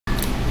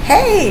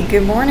Hey,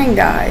 good morning,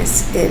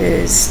 guys. It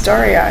is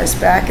Starry Eyes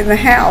back in the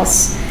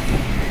house.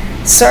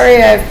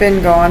 Sorry I've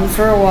been gone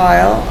for a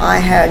while. I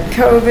had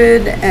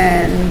COVID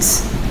and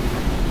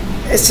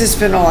it's just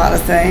been a lot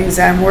of things.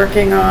 I'm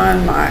working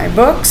on my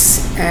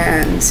books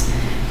and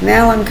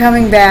now I'm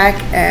coming back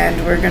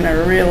and we're going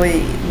to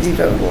really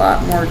devote a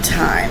lot more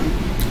time.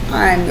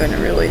 I'm going to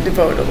really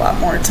devote a lot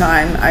more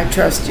time. I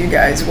trust you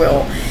guys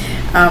will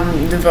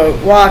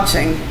devote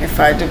watching if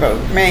I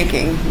devote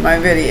making my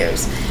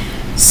videos.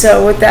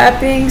 So with that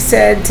being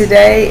said,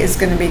 today is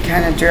going to be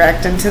kind of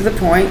direct and to the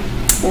point.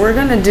 We're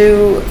going to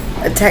do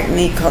a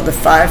technique called the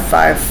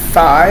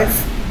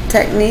 555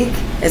 technique.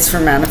 It's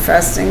for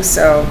manifesting,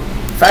 so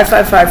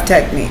 555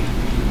 technique.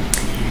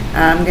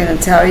 I'm going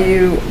to tell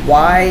you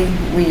why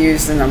we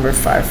use the number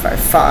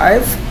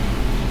 555,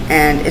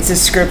 and it's a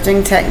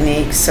scripting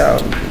technique, so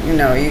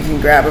you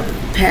can grab a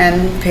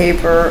pen,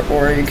 paper,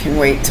 or you can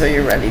wait till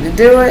you're ready to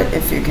do it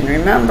if you can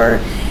remember,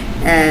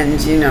 and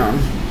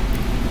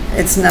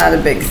it's not a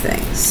big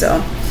thing.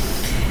 So,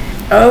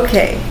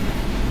 okay,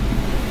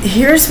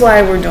 here's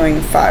why we're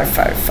doing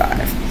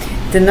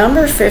 555. The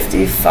number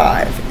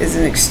 55 is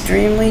an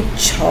extremely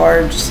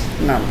charged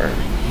number.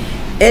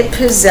 It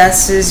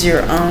possesses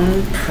your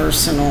own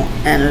personal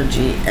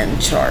energy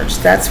and charge.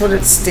 That's what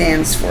it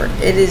stands for.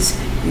 It is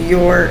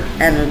your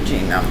energy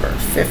number,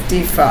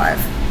 55.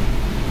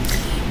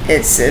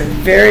 It's a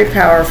very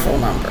powerful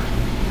number.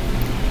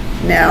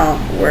 Now,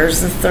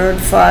 where's the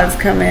third 5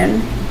 come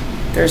in?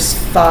 There's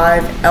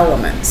 5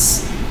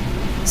 elements.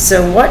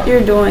 So what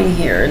you're doing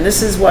here, and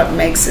this is what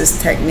makes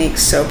this technique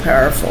so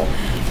powerful,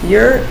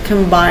 you're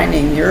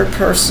combining your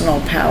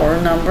personal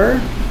power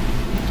number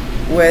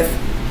with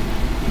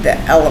the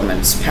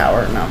elements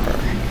power number.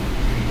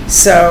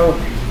 So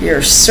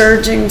you're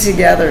surging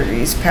together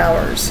these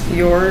powers,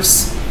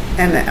 yours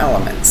and the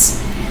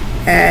elements.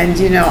 And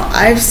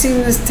I've seen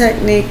this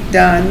technique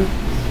done.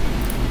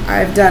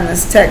 I've done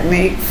this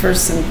technique for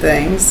some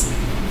things,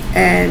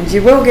 and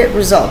you will get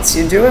results.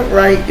 You do it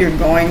right, you're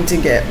going to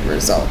get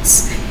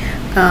results.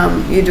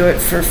 You do it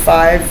for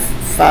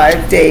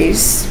five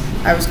days.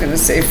 I was going to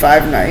say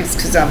 5 nights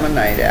because I'm a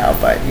night owl,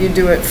 but you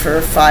do it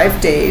for 5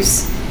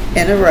 days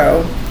in a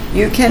row.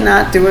 You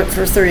cannot do it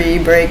for 3,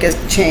 break a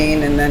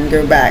chain, and then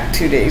go back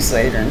 2 days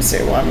later and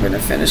say, well, I'm going to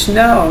finish.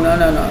 No,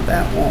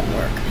 that won't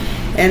work.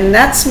 And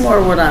that's more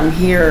what I'm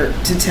here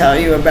to tell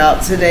you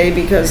about today,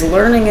 because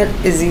learning it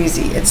is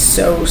easy. It's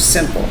so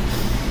simple.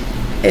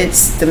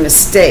 It's the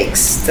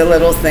mistakes, the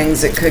little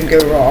things that could go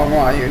wrong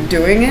while you're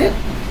doing it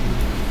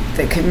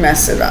that could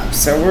mess it up.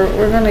 So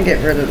we're going to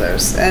get rid of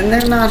those. And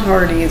they're not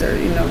hard either.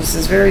 This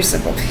is very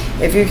simple.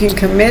 If you can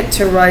commit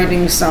to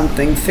writing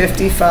something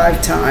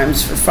 55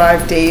 times for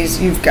 5 days,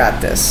 you've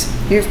got this.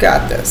 You've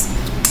got this.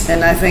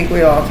 And I think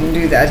we all can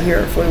do that here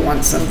if we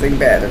want something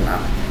bad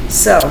enough.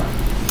 So,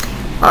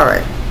 all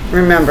right.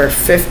 Remember,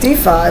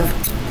 55,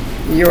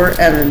 your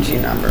energy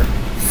number.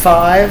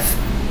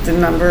 5, the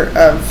number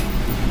of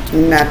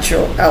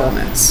natural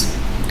elements.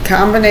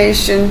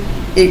 Combination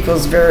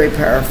equals very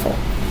powerful.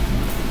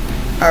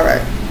 All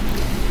right.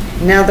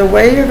 Now the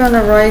way you're going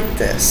to write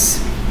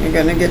this, you're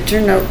going to get your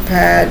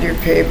notepad, your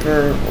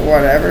paper,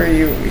 whatever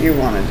you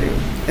want to do.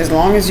 As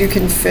long as you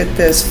can fit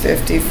this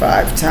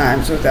 55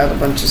 times without a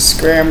bunch of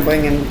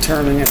scrambling and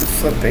turning and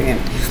flipping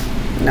and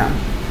no.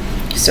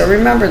 So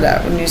remember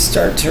that when you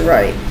start to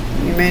write.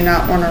 You may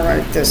not want to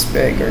write this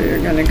big, or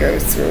you're going to go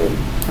through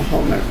a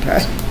whole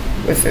notepad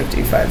with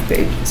 55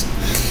 pages.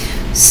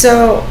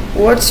 So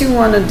what you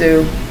want to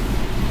do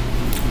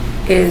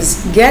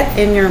is get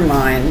in your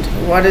mind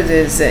what it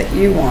is that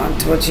you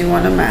want, what you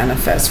want to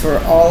manifest. For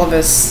all of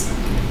us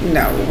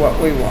know what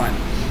we want.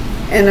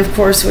 And of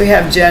course we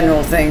have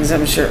general things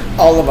I'm sure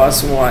all of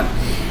us want,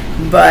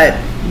 but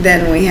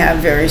then we have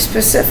very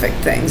specific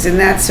things, and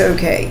that's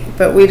okay.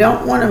 But we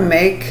don't want to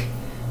make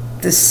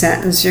the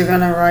sentence you're going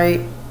to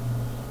write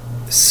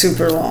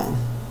super long.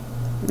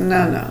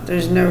 No,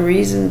 there's no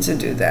reason to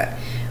do that.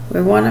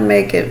 We want to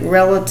make it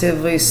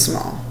relatively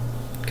small,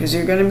 because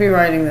you're going to be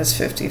writing this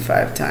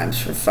 55 times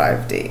for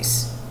 5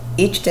 days.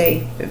 Each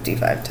day,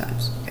 55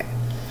 times. Okay.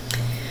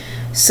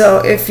 So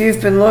if you've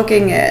been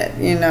looking at,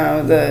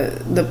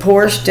 the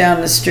Porsche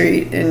down the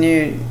street, and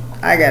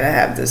I got to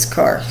have this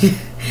car,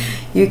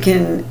 you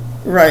can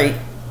write,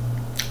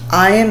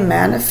 I am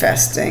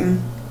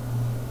manifesting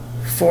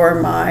for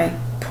my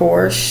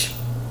Porsche,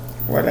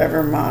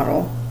 whatever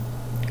model,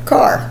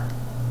 car.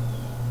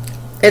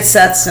 It's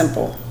that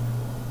simple.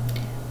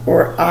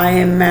 Or I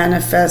am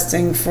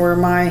manifesting for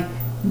my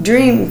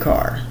dream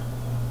car.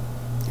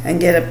 And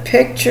get a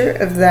picture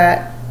of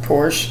that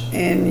Porsche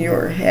in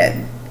your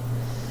head.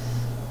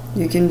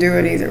 You can do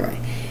it either way.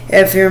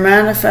 If you're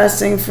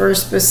manifesting for a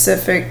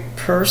specific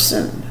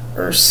person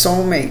or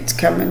soulmate to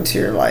come into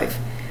your life,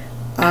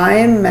 I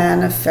am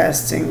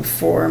manifesting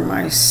for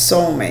my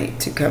soulmate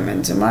to come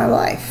into my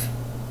life.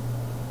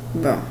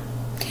 Boom.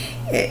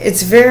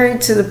 It's very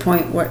to the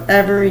point,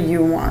 whatever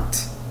you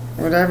want.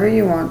 Whatever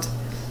you want.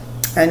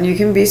 And you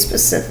can be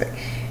specific.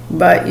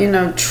 But,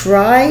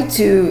 try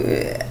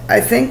to, I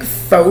think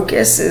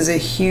focus is a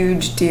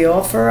huge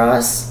deal for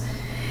us.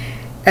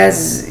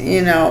 As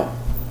you know,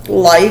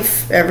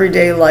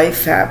 everyday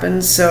life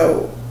happens,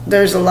 so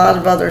there's a lot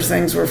of other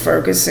things we're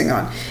focusing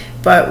on.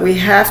 But we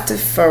have to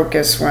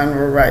focus when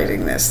we're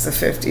writing this the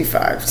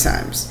 55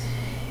 times.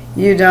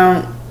 You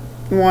don't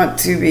want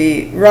to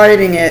be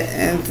writing it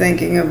and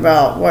thinking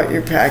about what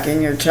you're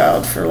packing your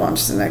child for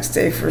lunch the next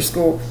day for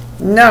school.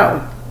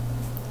 No,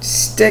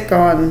 stick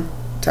on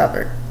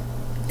topic.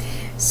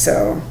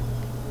 So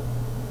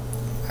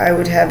I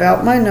would have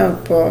out my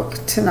notebook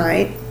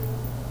tonight,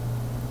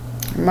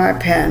 my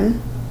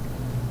pen,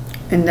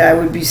 and I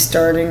would be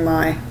starting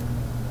my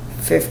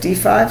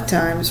 55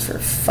 times for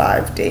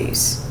 5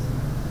 days.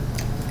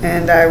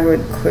 And I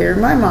would clear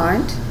my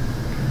mind.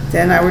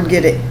 Then I would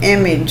get an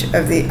image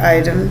of the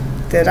item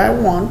that I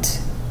want,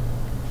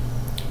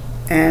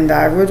 and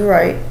I would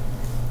write,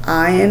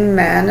 I am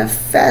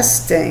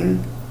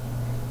manifesting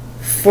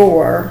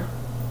for,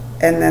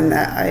 and then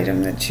that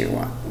item that you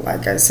want.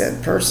 Like I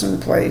said, person,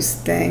 place,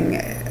 thing,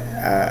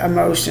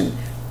 emotion,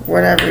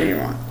 whatever you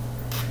want.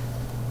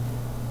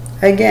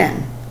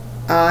 Again,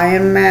 I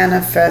am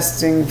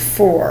manifesting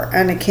for,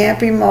 and it can't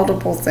be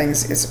multiple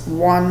things, it's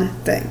one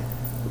thing.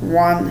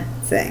 One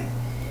thing.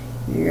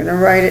 You're going to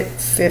write it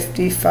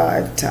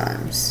 55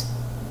 times.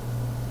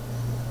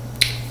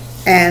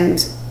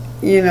 And,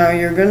 you know,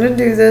 you're going to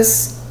do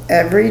this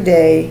every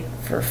day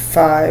for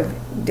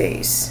 5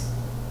 days.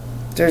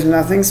 There's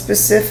nothing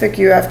specific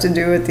you have to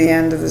do at the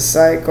end of the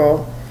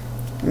cycle.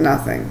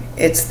 Nothing.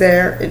 It's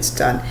there, it's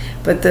done.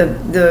 But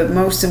the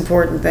most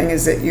important thing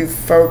is that you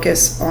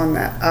focus on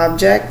that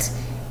object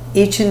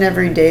each and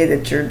every day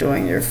that you're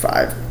doing your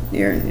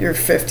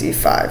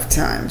 55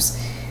 times.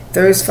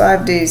 Those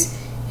 5 days,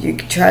 you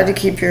try to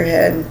keep your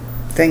head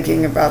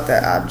thinking about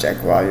that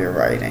object while you're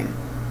writing.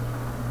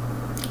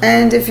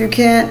 And if you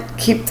can't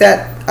keep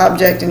that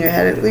object in your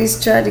head, at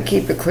least try to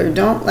keep it clear.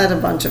 Don't let a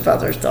bunch of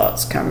other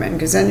thoughts come in,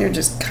 because then you're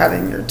just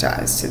cutting your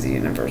ties to the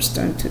universe.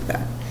 Don't do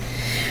that.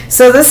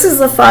 So this is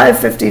the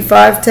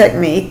 555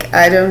 technique.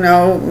 I don't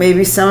know,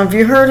 maybe some of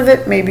you heard of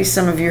it, maybe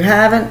some of you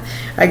haven't.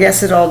 I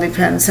guess it all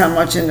depends how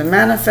much into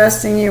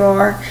manifesting you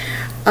are.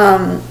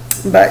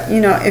 But, you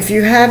know, if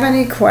you have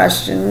any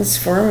questions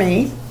for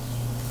me,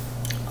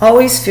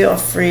 always feel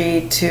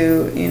free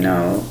to, you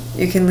know,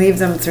 you can leave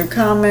them through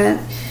comment.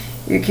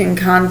 You can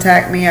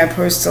contact me. I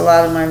post a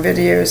lot of my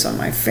videos on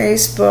my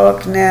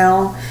Facebook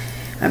now.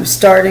 I'm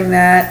starting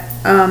that.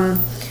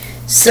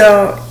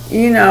 So,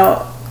 you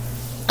know,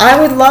 I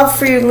would love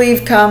for you to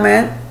leave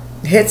comment,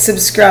 hit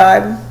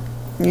subscribe,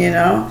 you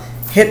know,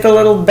 hit the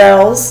little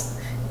bells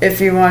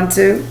if you want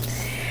to,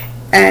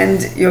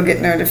 and you'll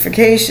get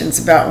notifications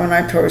about when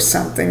I post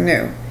something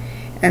new.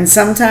 And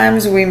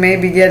sometimes we may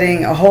be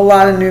getting a whole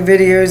lot of new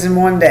videos in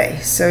one day,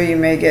 so you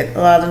may get a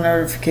lot of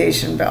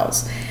notification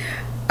bells.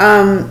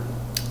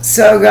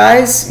 So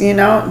guys, you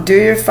know, do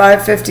your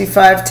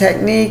 555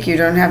 technique. You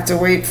don't have to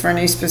wait for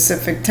any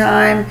specific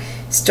time.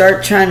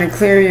 Start trying to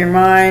clear your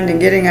mind and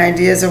getting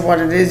ideas of what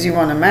it is you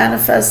want to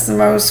manifest the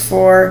most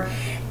for.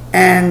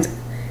 And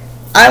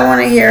I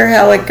want to hear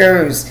how it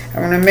goes. I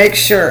want to make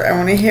sure, I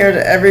want to hear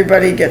that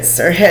everybody gets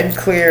their head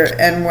clear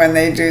and when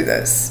they do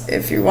this.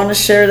 If you want to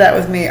share that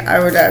with me,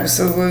 I would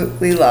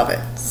absolutely love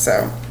it.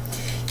 So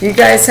you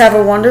guys have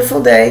a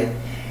wonderful day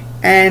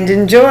and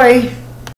enjoy.